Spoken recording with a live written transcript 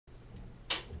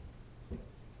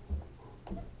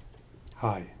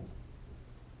Hi.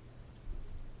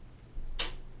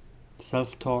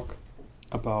 Self-talk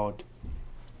about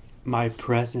my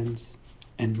presence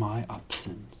and my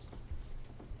absence.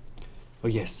 Oh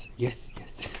yes, yes,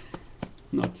 yes.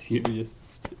 Not serious.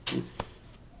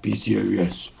 Be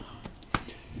serious.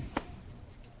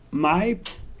 My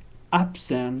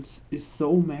absence is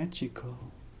so magical.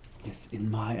 Yes,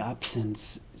 in my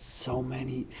absence, so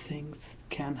many things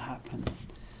can happen.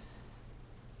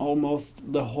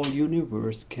 Almost the whole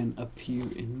universe can appear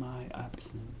in my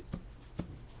absence.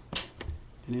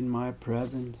 And in my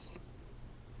presence,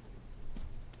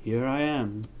 here I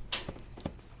am.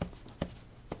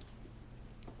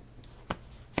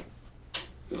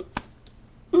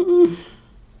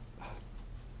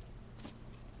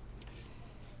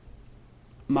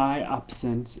 My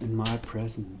absence and my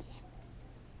presence.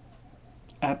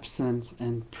 Absence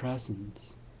and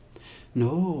presence.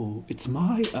 No, it's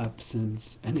my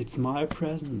absence and it's my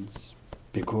presence.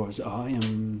 Because I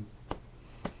am...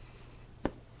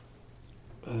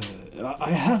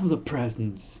 I have the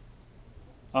presence.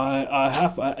 I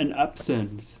have an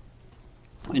absence.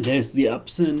 And there's the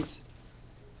absence.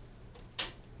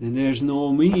 Then there's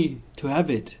no me to have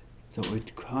it. So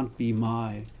it can't be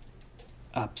my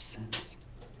absence.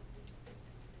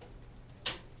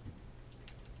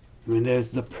 When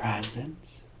there's the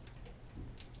presence,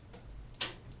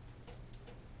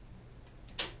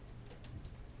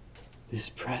 this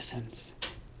presence,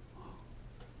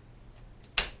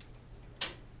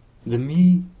 the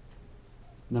me,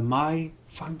 the my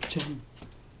function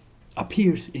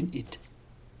appears in it.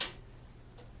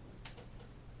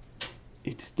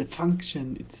 It's the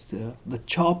function, it's the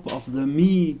job of the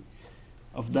me,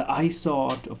 of the I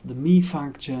thought, of the me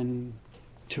function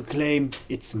to claim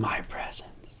it's my presence.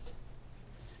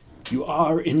 You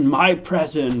are in my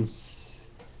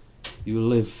presence. You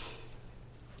live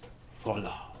for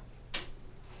love.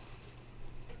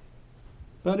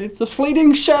 But it's a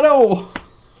fleeting shadow.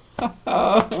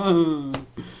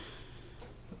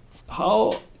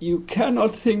 How you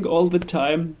cannot think all the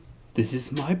time, this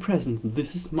is my presence,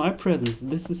 this is my presence,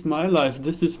 this is my life,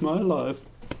 this is my life.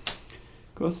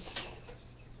 Because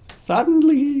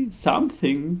suddenly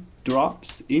something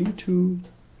drops into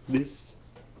this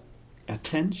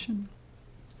attention.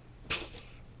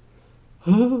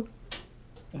 And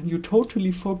you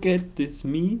totally forget this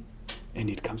me and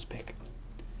it comes back.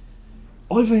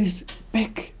 Always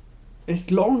back.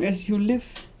 As long as you live,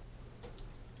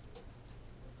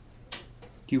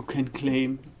 you can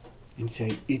claim and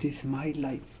say, it is my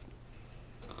life.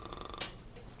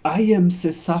 I am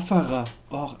the sufferer,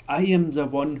 or I am the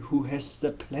one who has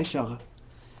the pleasure.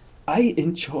 I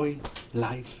enjoy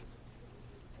life.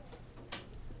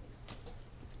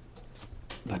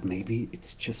 But maybe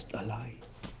it's just a lie.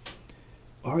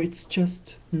 Or it's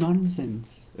just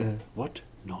nonsense. What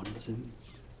nonsense?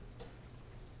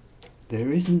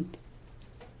 There is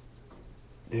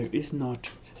not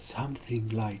something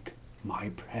like my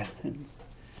presence.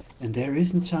 And there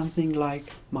isn't something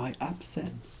like my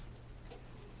absence.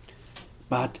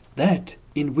 But that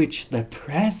in which the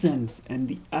presence and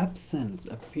the absence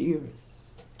appears.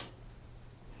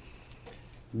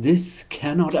 This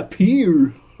cannot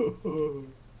appear.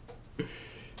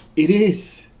 It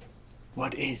is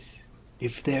what is,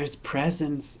 if there's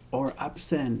presence or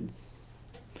absence.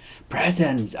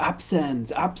 Presence,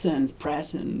 absence, absence,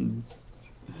 presence.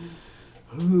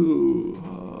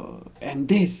 Ooh, and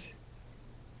this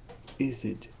is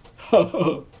it.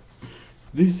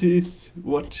 This is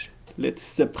what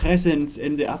lets the presence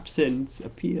and the absence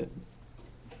appear.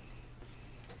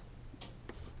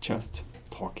 Just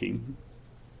talking.